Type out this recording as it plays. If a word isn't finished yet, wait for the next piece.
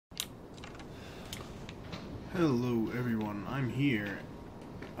Hello everyone, I'm here,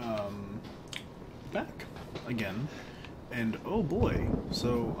 back again, and oh boy,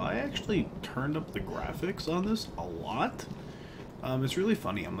 so I actually turned up the graphics on this a lot. It's really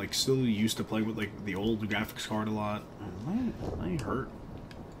funny, I'm like still used to playing with like the old graphics card a lot. Am I hurt?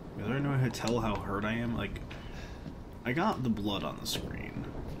 Is there no way to tell how hurt I am? Like, I got the blood on the screen.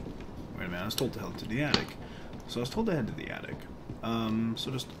 Wait a minute, I was told to head to the attic. So I was told to head to the attic. So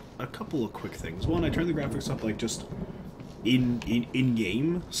just a couple of quick things. One, I turned the graphics up like just in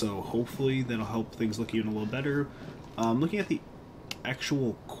game, so hopefully that'll help things look even a little better. Looking at the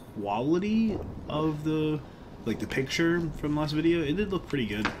actual quality of the picture from last video, it did look pretty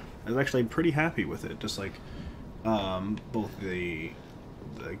good. I was actually pretty happy with it. Just like both the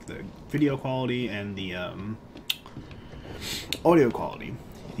video quality and the audio quality.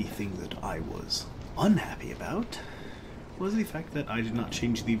 The thing that I was unhappy about was the fact that I did not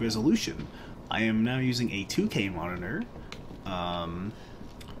change the resolution. I am now using a 2K monitor,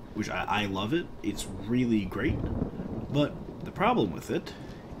 which I love it. It's really great, but the problem with it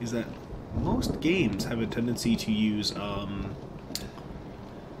is that most games have a tendency to use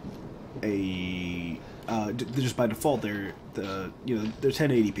just by default they're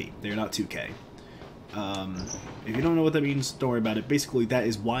 1080p. They're not 2K. If you don't know what that means, don't worry about it. Basically, that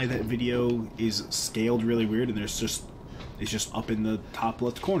is why that video is scaled really weird, and it's just up in the top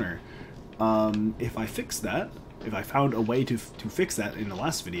left corner. If I fix that, if I found a way to fix that in the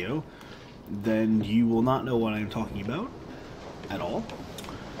last video, then you will not know what I'm talking about at all.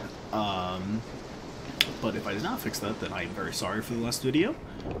 But if I did not fix that, then I'm very sorry for the last video.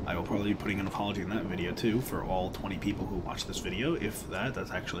 I will probably be putting an apology in that video too for all 20 people who watched this video. If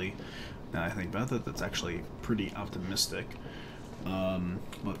that's actually, now I think about that, that's actually pretty optimistic.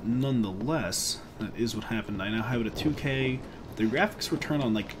 But nonetheless, that is what happened. I now have it at 2K. The graphics were turned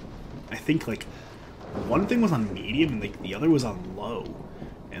on, like, I think, like, one thing was on medium and like the other was on low.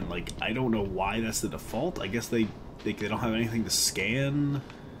 And, like, I don't know why that's the default. I guess they don't have anything to scan,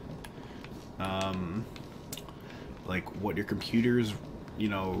 like, what your computer's,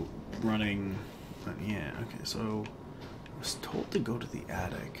 running. But yeah, okay, so I was told to go to the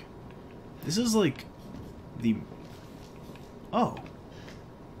attic. This is, like, the... Oh.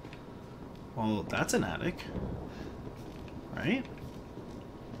 Well, that's an attic. Right?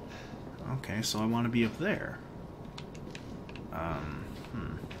 Okay, so I want to be up there.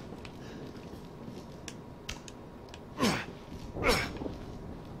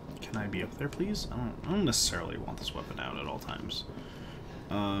 Can I be up there, please? I don't necessarily want this weapon out at all times.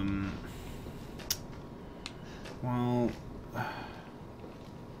 Well...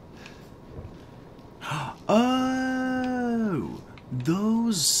 Oh!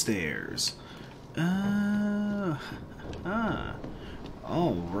 Those stairs.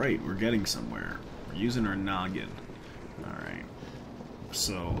 Alright, we're getting somewhere. We're using our noggin. Alright.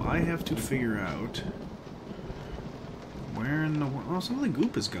 So, I have to figure out where in the world... Oh, some of the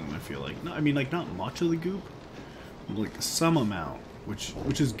goop is going, I feel like. No, I mean, like, not much of the goop. Like, some amount, which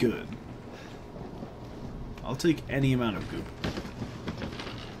is good. I'll take any amount of goop.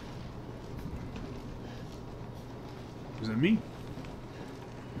 Is that me?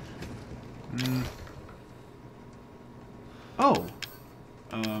 Oh.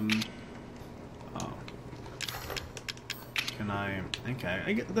 Oh. Can I... Okay,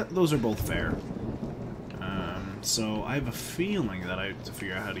 I get that. Those are both fair. So I have a feeling that I have to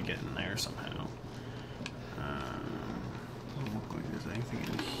figure out how to get in there somehow. Doesn't look like there's anything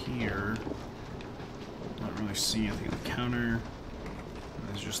in here. Not really seeing anything on the counter.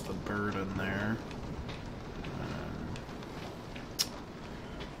 There's just the bird in there.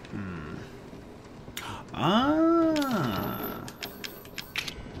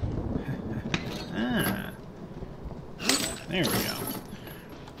 There we go.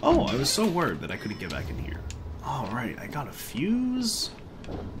 Oh, I was so worried that I couldn't get back in here. Alright, I got a fuse.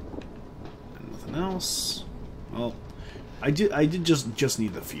 And nothing else. Well, I did just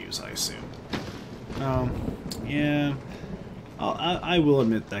need the fuse, I assume. Yeah. I will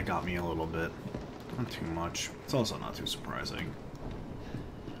admit that got me a little bit. Not too much. It's also not too surprising.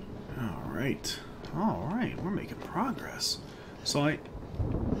 Alright. Alright, we're making progress. So wait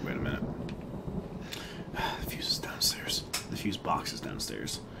a minute. The fuse is downstairs. The fuse box is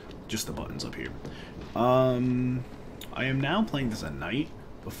downstairs. Just the buttons up here. I am now playing this at night.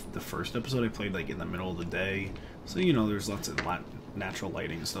 The first episode I played like in the middle of the day. So, there's lots of natural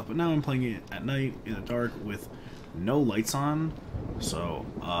lighting and stuff. But now I'm playing it at night in the dark with no lights on. So,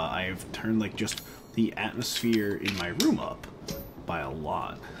 I've turned like just the atmosphere in my room up by a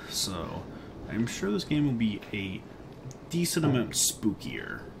lot. So, I'm sure this game will be a decent amount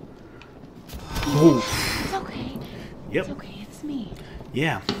spookier. Oh. It's okay. Yep. It's okay. It's me.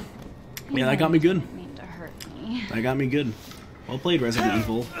 Yeah. Yeah, that got me good. Didn't mean to hurt me. That got me good. Well played, Resident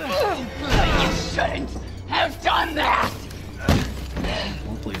Evil. You shouldn't have done that.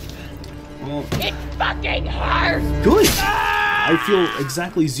 Well played. Well, It fucking hurts. good! I feel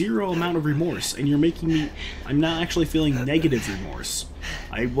exactly zero amount of remorse, and you're making me... I'm not actually feeling negative remorse.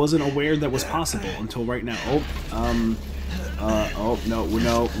 I wasn't aware that was possible until right now. Oh,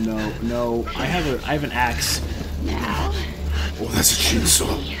 no. I have an axe. Now, Oh, that's a chainsaw.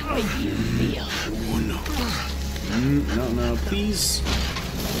 how you feel. Oh, no. No, please.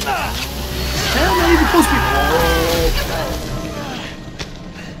 Hell, not even close to me.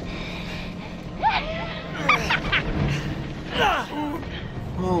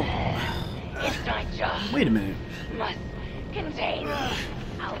 Oh. It's my job. Wait a minute. Must contain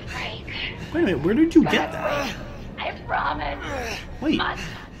outbreak. Wait a minute, where did you get that? I promise. Wait. Must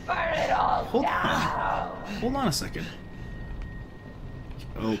burn it all Hold down. on. Hold on a second.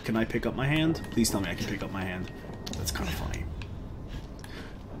 Oh, can I pick up my hand? Please tell me I can pick up my hand. That's kind of funny.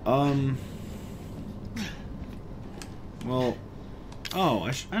 Well... Oh,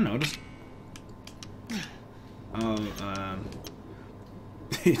 I noticed.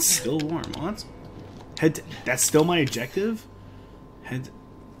 It's still warm. What? That's still my objective?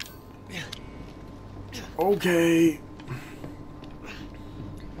 Okay.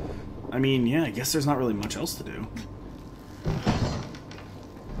 I mean, yeah, I guess there's not really much else to do.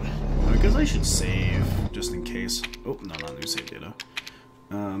 I guess I should save, just in case. Oh, no, not new save data.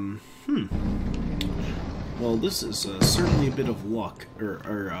 Well, this is certainly a bit of luck,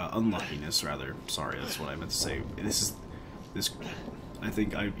 or unluckiness, rather. Sorry, that's what I meant to say. This, I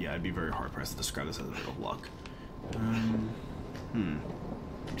think, I'd be very hard-pressed to describe this as a bit of luck.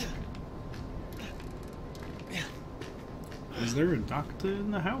 Is there a doctor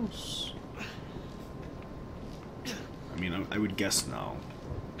in the house? I mean, I would guess no.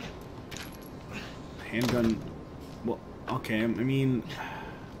 Handgun... Well, okay, I mean...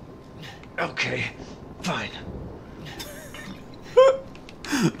 Okay, fine.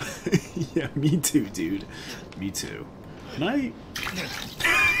 Yeah, me too, dude. Me too. Can I...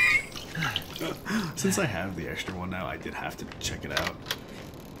 Since I have the extra one now, I did have to check it out.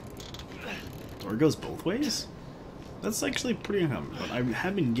 Or it goes both ways? That's actually pretty uncommon, but I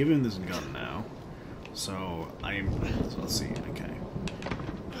have been given this gun now. So, let's see, okay.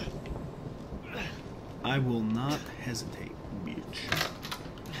 I will not hesitate, bitch.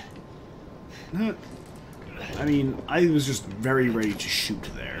 I mean, I was just very ready to shoot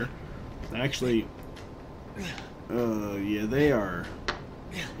there. Actually, yeah, they are.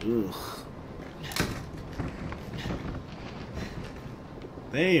 Ugh.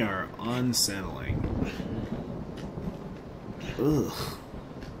 They are unsettling. Ugh.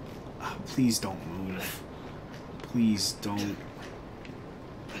 Oh, please don't move. Please don't.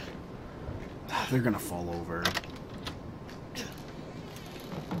 They're gonna fall over.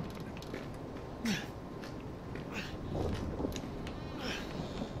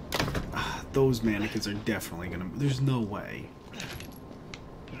 Those mannequins are definitely gonna... There's no way.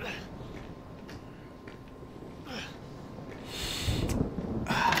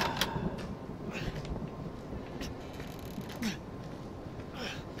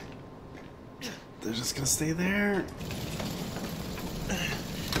 They're just gonna stay there. No,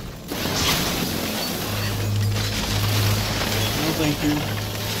 thank you.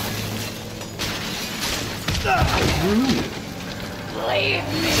 Rude. Leave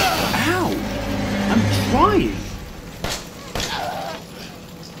me. Ow! I'm trying!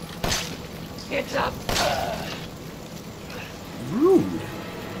 Get up. Rude.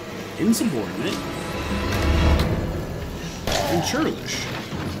 Insubordinate. And churlish.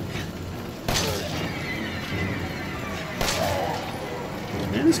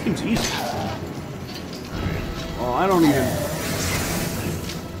 Man, this game's easy. Oh, I don't even...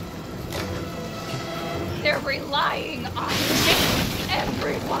 They're relying on me.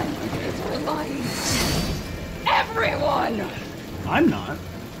 Everyone is relying. Everyone! I'm not.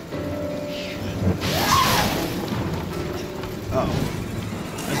 Oh.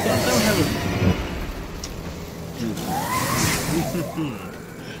 I thought that would have a...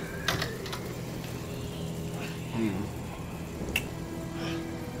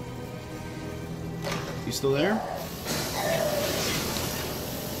 You still there?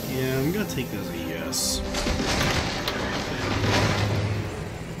 Yeah, I'm gonna take this as a yes.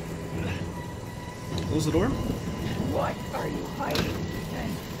 Close the door. What are you hiding?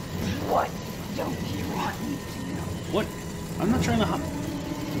 And what don't you want me to know? What? I'm not trying to hide.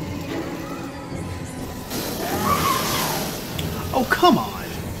 Oh, come on!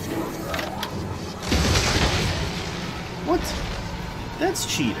 that's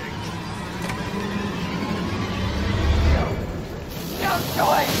cheating. No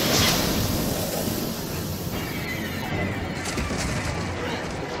choice!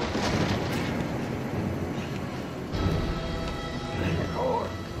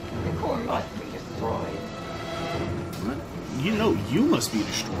 The core must be destroyed. What? You know you must be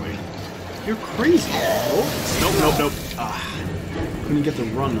destroyed. You're crazy. Oh, nope. Ah, couldn't get the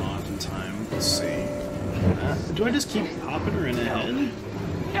run off in time. Let's see. Do I just keep popping her in the head?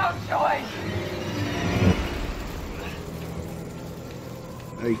 No choice!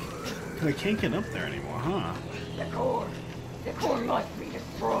 I can't get up there anymore, huh? The core must be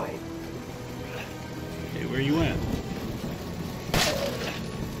destroyed. Hey, where you at?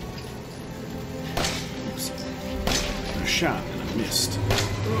 Oops. A shot and I missed.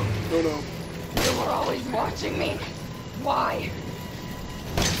 Oh, no. You were always watching me. Why?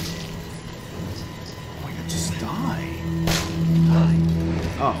 Oh, I could just die.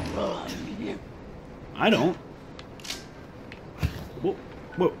 Oh. I don't. Whoa.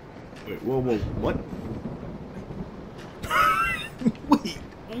 Wait, whoa, what?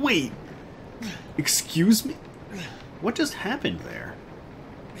 Wait. Excuse me? What just happened there?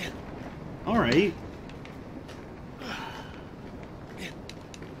 Alright.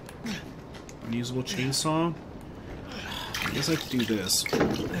 Unusable chainsaw? I guess I could do this.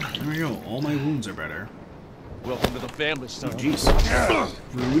 There we go, all my wounds are better. Welcome to the family, son. Oh, jeez.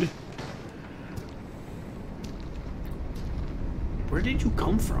 Rude. Where did you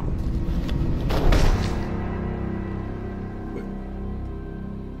come from? Wait.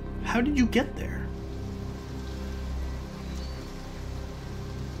 How did you get there?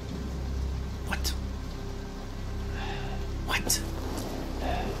 What?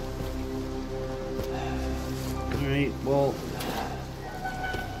 Alright, well...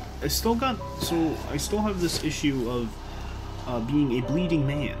 I still have this issue of being a bleeding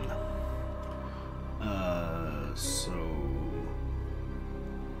man. So...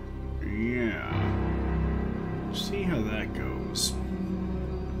 yeah. See how that goes.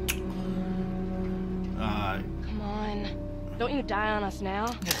 Come on. Don't you die on us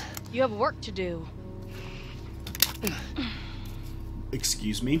now. You have work to do.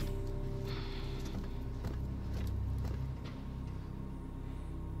 Excuse me?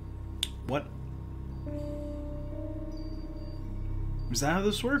 What? Is that how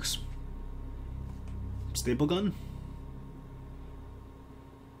this works? Staple gun?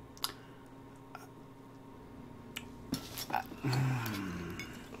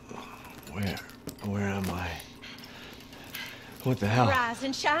 Where am I? What the hell? Rise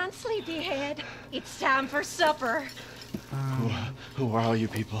and shine, sleepyhead. It's time for supper. Who are all you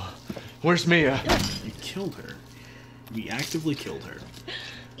people? Where's Mia? You killed her. We actively killed her.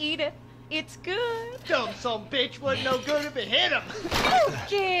 Eat it. It's good. Dumb son bitch wasn't no good if it hit him.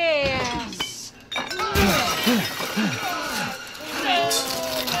 Yes. Not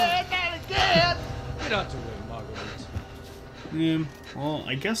again. Get out the way, Marguerite. Yeah, well,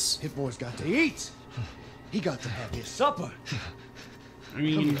 I guess... His boy's got to eat. He got to have his supper. I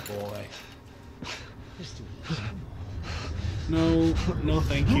mean... Boy. No,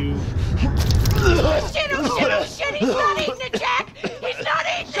 thank you. Oh shit, he's not eating it, Jack. He's not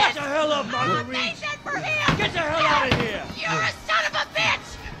eating Shut it. the hell up, I Marguerite. made that for him. Get the hell out of here. You're a son of a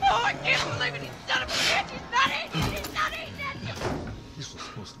bitch. Oh, I can't believe it. He's son of a bitch. He's not eating it. He's not eating it. This was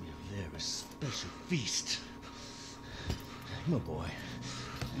supposed to be a very special feast. My boy.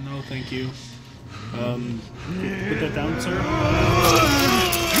 No, thank you. Put that down, sir.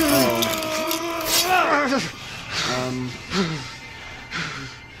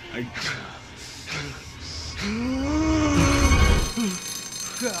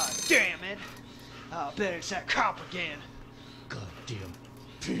 God damn it. I'll bet it's that cop again. Goddamn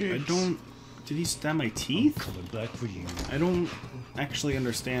pigs. I don't... Did he stab my teeth? Coming back for you. I don't actually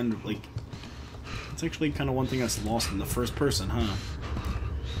understand, like... It's actually kind of one thing that's lost in the first person, huh?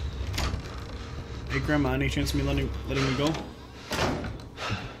 Hey, Grandma, any chance of me letting me go?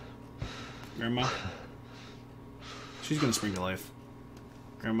 Grandma? She's gonna spring to life.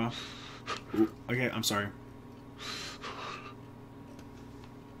 Grandma? Ooh, okay, I'm sorry.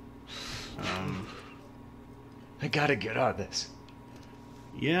 I gotta get out of this.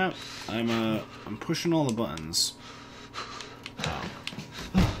 Yeah, I'm pushing all the buttons.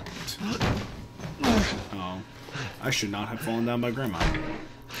 Oh. I should not have fallen down by Grandma.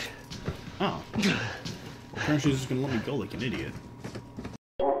 Oh. Well, apparently she's just gonna let me go like an idiot.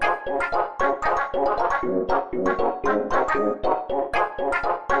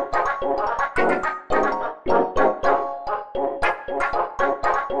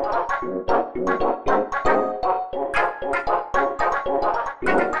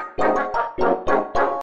 Stop!